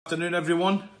Afternoon,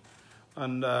 everyone,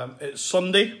 and it's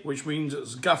Sunday, which means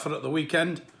it's Gaffer at the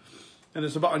weekend, and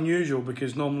it's a bit unusual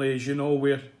because normally, as you know,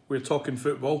 we're talking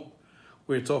football,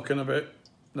 we're talking about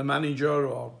the manager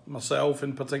or myself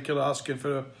in particular, asking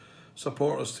for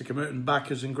supporters to come out and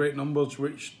back us in great numbers,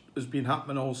 which has been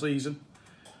happening all season.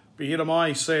 But here am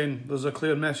I saying there's a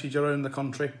clear message around the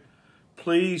country: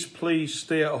 please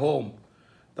stay at home.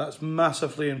 That's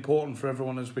massively important for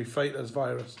everyone as we fight this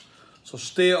virus. So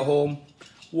stay at home.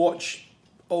 Watch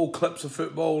old clips of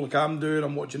football like I'm doing.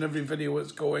 I'm watching every video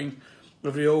that's going,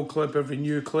 every old clip, every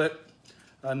new clip,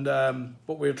 and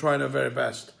but we're trying our very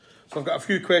best. So I've got a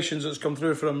few questions that's come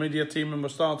through from our media team, and we're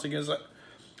starting. Is it,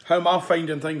 how am I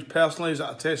finding things personally? Is it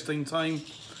a testing time?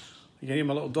 You can hear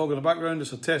my little dog in the background.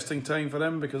 It's a testing time for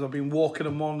him because I've been walking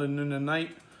him morning, noon and night.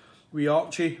 We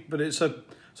Archie, but it's a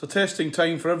testing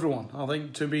time for everyone. I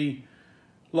think to be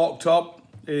locked up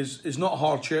is not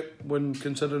hardship when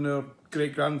considering our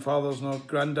great-grandfathers and our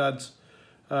granddads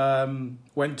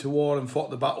went to war and fought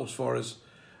the battles for us,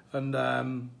 and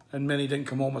many didn't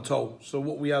come home at all. So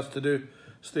what we have to do,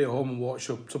 stay at home and watch.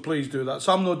 So please do that.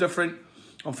 So I'm no different.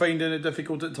 I'm finding it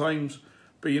difficult at times,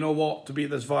 but you know what? To beat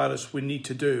this virus, we need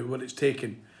to do what it's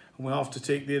taking, and we have to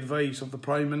take the advice of the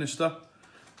Prime Minister.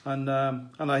 And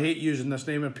I hate using this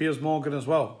name, and Piers Morgan as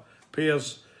well.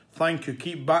 Piers, thank you.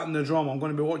 Keep batting the drum. I'm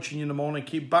going to be watching you in the morning.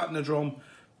 Keep batting the drum.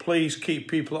 Please keep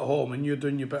people at home, and you're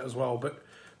doing your bit as well. But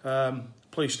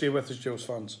please stay with us, Gills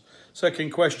fans. Second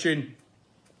question.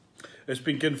 It's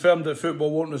been confirmed that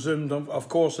football won't resume, of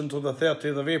course, until the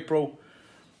 30th of April.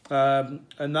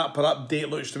 And that perhaps date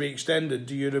looks to be extended.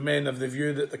 Do you remain of the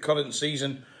view that the current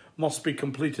season must be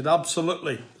completed?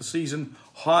 Absolutely. The season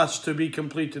has to be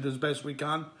completed as best we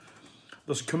can.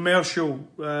 There's commercial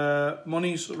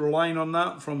monies relying on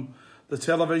that from the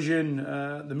television,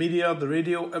 the media, the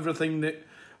radio, everything that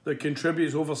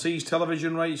contributes, overseas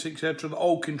television rights, etc. That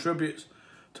all contributes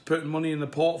to putting money in the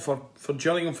pot for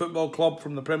Gillingham Football Club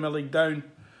from the Premier League down.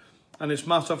 And it's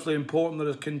massively important that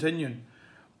it's continuing.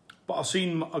 But I've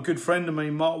seen a good friend of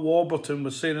mine, Mark Warburton,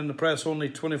 was saying in the press only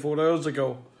 24 hours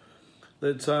ago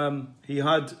that he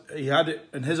had it,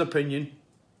 in his opinion,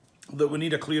 that we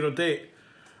need a clearer date.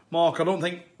 Mark, I don't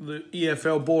think the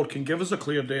EFL board can give us a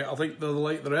clear date. I think they're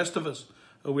like the rest of us.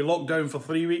 Are we locked down for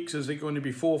 3 weeks? Is it going to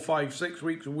be 4, 5, 6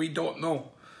 weeks? We don't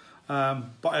know.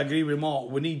 But I agree with Mark.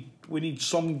 We need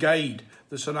some guide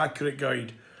that's an accurate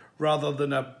guide rather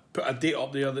than put a date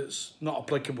up there that's not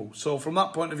applicable. So from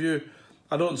that point of view,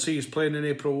 I don't see us playing in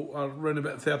April, around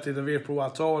about 30th of April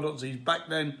at all. I don't see us back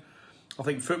then. I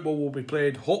think football will be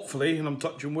played, hopefully, and I'm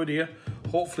touching wood here,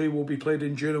 hopefully will be played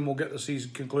in June and we'll get the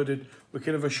season concluded. We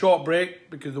can have a short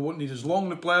break because they won't need as long,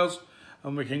 the players,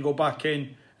 and we can go back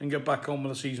in and get back on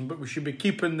with the season. But we should be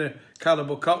keeping the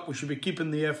Carabao Cup, we should be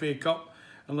keeping the FA Cup,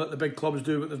 and let the big clubs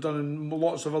do what they've done in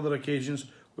lots of other occasions,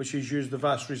 which is use the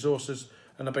vast resources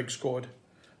and a big squad.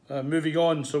 Moving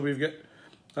on, so we've got,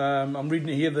 I'm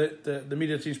reading here that the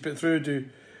media team's put through,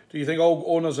 do you think all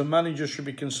owners and managers should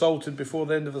be consulted before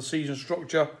the end of the season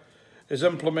structure is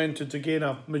implemented to gain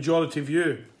a majority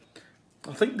view?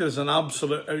 I think there's an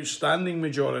absolute outstanding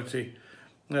majority,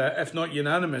 if not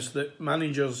unanimous, that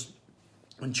managers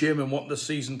and chairman want this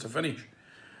season to finish.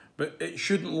 But it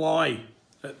shouldn't lie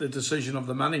at the decision of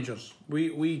the managers.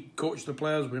 We coach the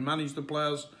players, we manage the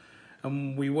players,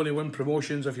 and we want to win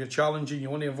promotions. If you're challenging, you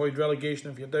want to avoid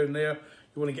relegation if you're down there.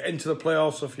 You want to get into the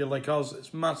playoffs if you're like us.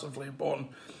 It's massively important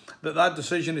that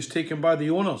decision is taken by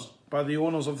the owners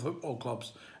of football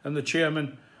clubs and the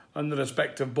chairman and the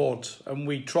respective boards. And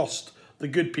we trust the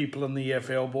good people in the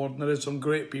EFL board, and there is some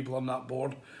great people on that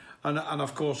board. And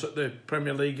of course at the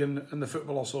Premier League and the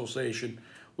Football Association,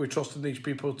 we trust in these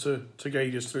people to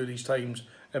guide us through these times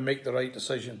and make the right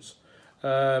decisions.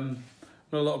 Another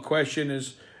little question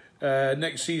is,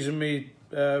 next season may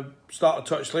start a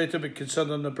touch later, but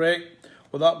considering the break,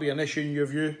 will that be an issue in your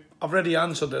view? I've already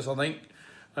answered this, I think.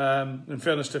 In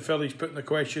fairness to Phil, he's putting the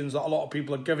questions that a lot of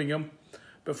people are giving him.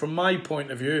 But from my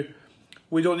point of view,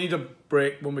 we don't need a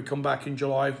break when we come back in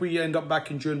July. If we end up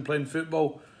back in June playing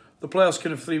football, the players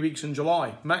can have 3 weeks in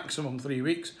July, maximum 3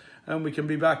 weeks, and we can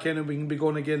be back in and we can be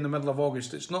going again in the middle of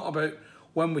August. It's not about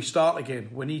when we start again.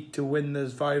 We need to win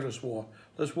this virus war.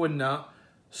 Let's win that.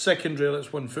 Secondly,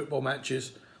 let's win football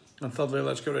matches. And thirdly,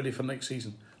 let's get ready for next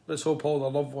season. Let's hope all the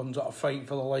loved ones that are fighting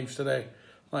for their lives today,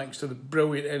 thanks to the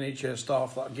brilliant NHS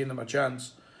staff that are giving them a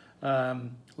chance.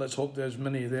 Let's hope there's as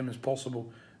many of them as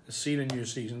possible as seen a new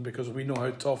season, because we know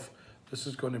how tough this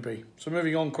is going to be. So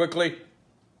moving on quickly.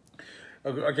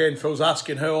 Again, Phil's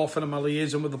asking how often am I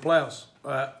liaising with the players?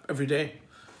 Every day.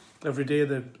 Every day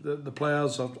the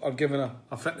players are given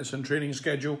a fitness and training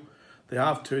schedule. they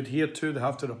have to adhere to, they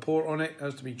have to report on it, it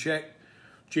has to be checked.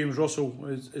 James Russell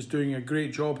is doing a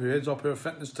great job, who heads up our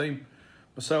fitness team.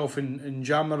 Myself and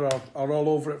Jammer are all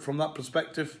over it from that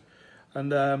perspective.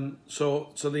 And so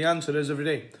the answer is every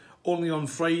day. Only on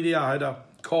Friday I had a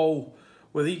call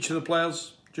with each of the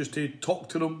players just to talk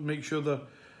to them, make sure they're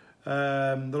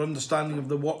understanding of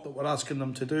the work that we're asking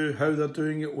them to do, how they're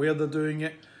doing it, where they're doing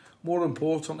it. More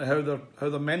importantly, how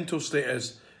their mental state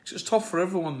is. Because it's tough for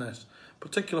everyone, this.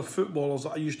 Particular footballers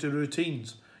that are used to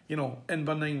routines. You know, in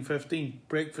by 9:15,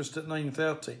 breakfast at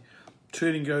 9:30,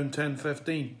 training ground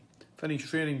 10:15, finish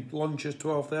training, lunch is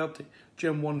 12:30,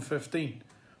 gym 1:15.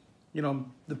 You know,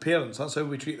 the parents, that's how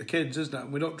we treat the kids, isn't it?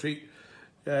 And we don't treat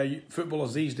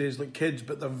footballers these days like kids,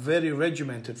 but they're very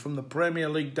regimented from the Premier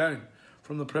League down.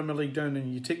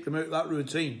 And you take them out of that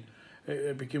routine,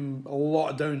 it became a lot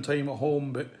of downtime at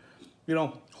home. But, you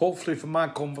know, hopefully from my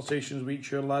conversations with each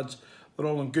of your lads, they're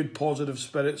all in good, positive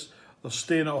spirits. They're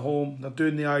staying at home, they're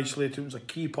doing the isolating. It was a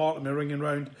key part of me ringing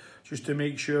round just to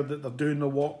make sure that they're doing the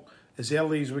walk as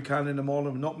early as we can in the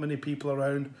morning, with not many people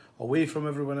around, away from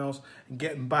everyone else, and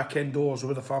getting back indoors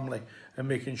with the family and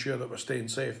making sure that we're staying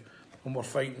safe and we're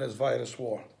fighting this virus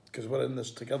war, because we're in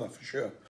this together for sure.